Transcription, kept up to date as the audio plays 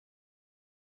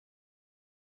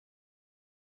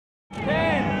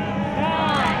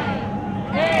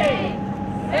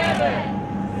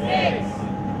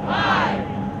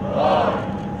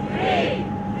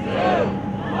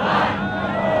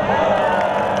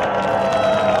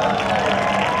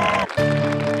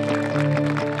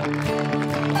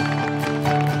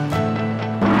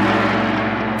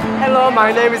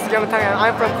My name is Yuan-Tseh and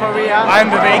I'm from Korea. I'm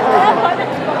Vivek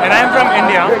and I'm from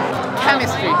India.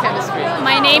 Chemistry.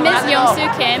 My name is Young-Soo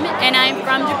Kim and I'm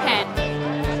from Japan.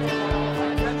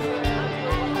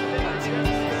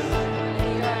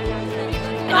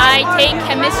 I take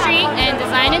chemistry and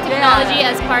design and technology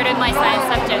as part of my science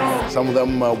subjects. Some of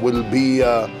them will be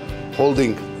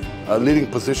holding leading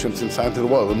positions in science in the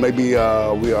world. Maybe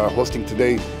we are hosting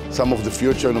today some of the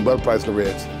future Nobel Prize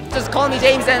laureates. Just call me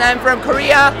James and I'm from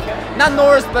Korea. Not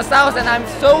north but south, and I'm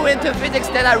so into physics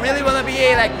that I really want to be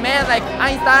a man like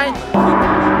Einstein.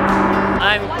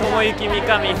 I'm Tomoyuki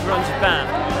Mikami from Japan.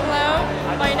 Hello,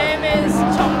 my name is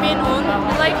Chongmin Hoon.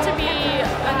 I'd like to be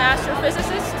an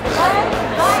astrophysicist.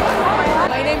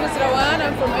 My name is Rawan,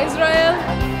 I'm from Israel.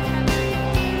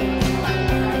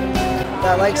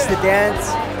 That likes to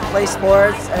dance, play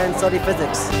sports, and study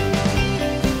physics.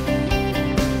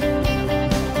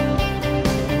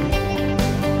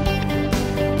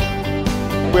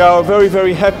 We are very,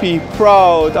 very happy,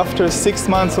 proud. After 6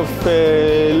 months of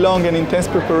long and intense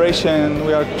preparation,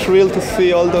 we are thrilled to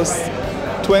see all those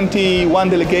 21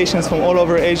 delegations from all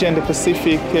over Asia and the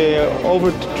Pacific,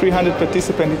 over 300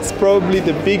 participants. It's probably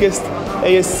the biggest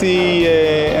ASC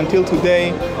until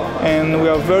today, and we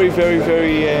are very, very,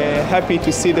 very happy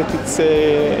to see that it's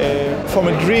from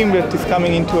a dream that is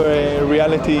coming into a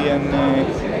reality, and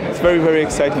it's very, very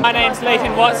exciting. My name's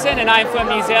Leighton Watson and I'm from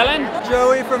New Zealand.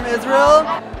 Joey from Israel.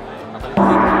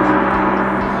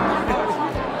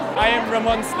 I am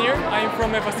Ramon Sneer. I am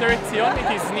from Evaseret Zion. It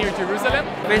is near Jerusalem.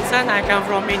 Vincent, I come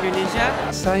from Indonesia.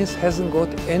 Science hasn't got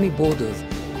any borders,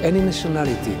 any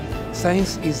nationality.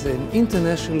 Science is an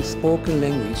international spoken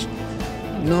language,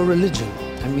 no religion.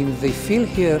 I mean, they feel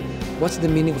here what's the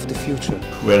meaning of the future.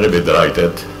 We're really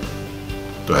delighted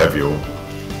to have you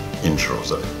in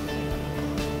Jerusalem.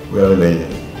 We're really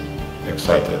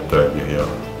excited to have you here.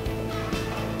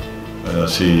 And I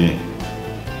see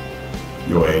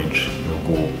your age, your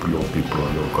group, your people,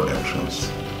 your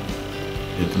connections.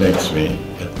 It makes me,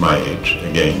 at my age,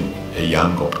 again, a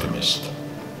young optimist.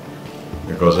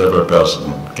 Because every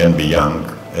person can be young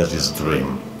as his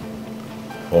dream.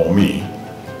 For me,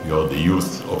 you're the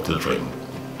youth of the dream.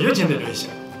 Your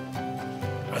generation,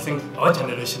 I think our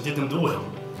generation didn't do well,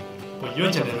 but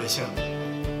your generation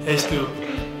has to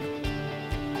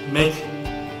make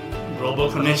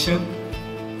global connection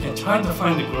and try to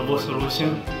find a global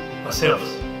solution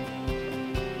ourselves.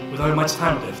 We don't have much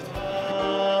time left.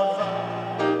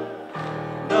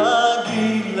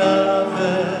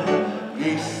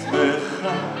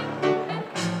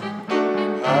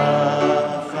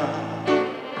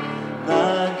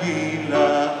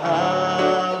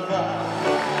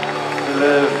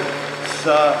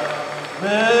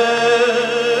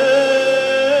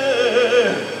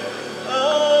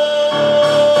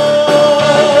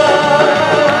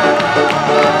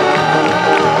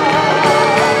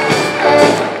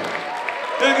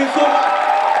 Thank you so much.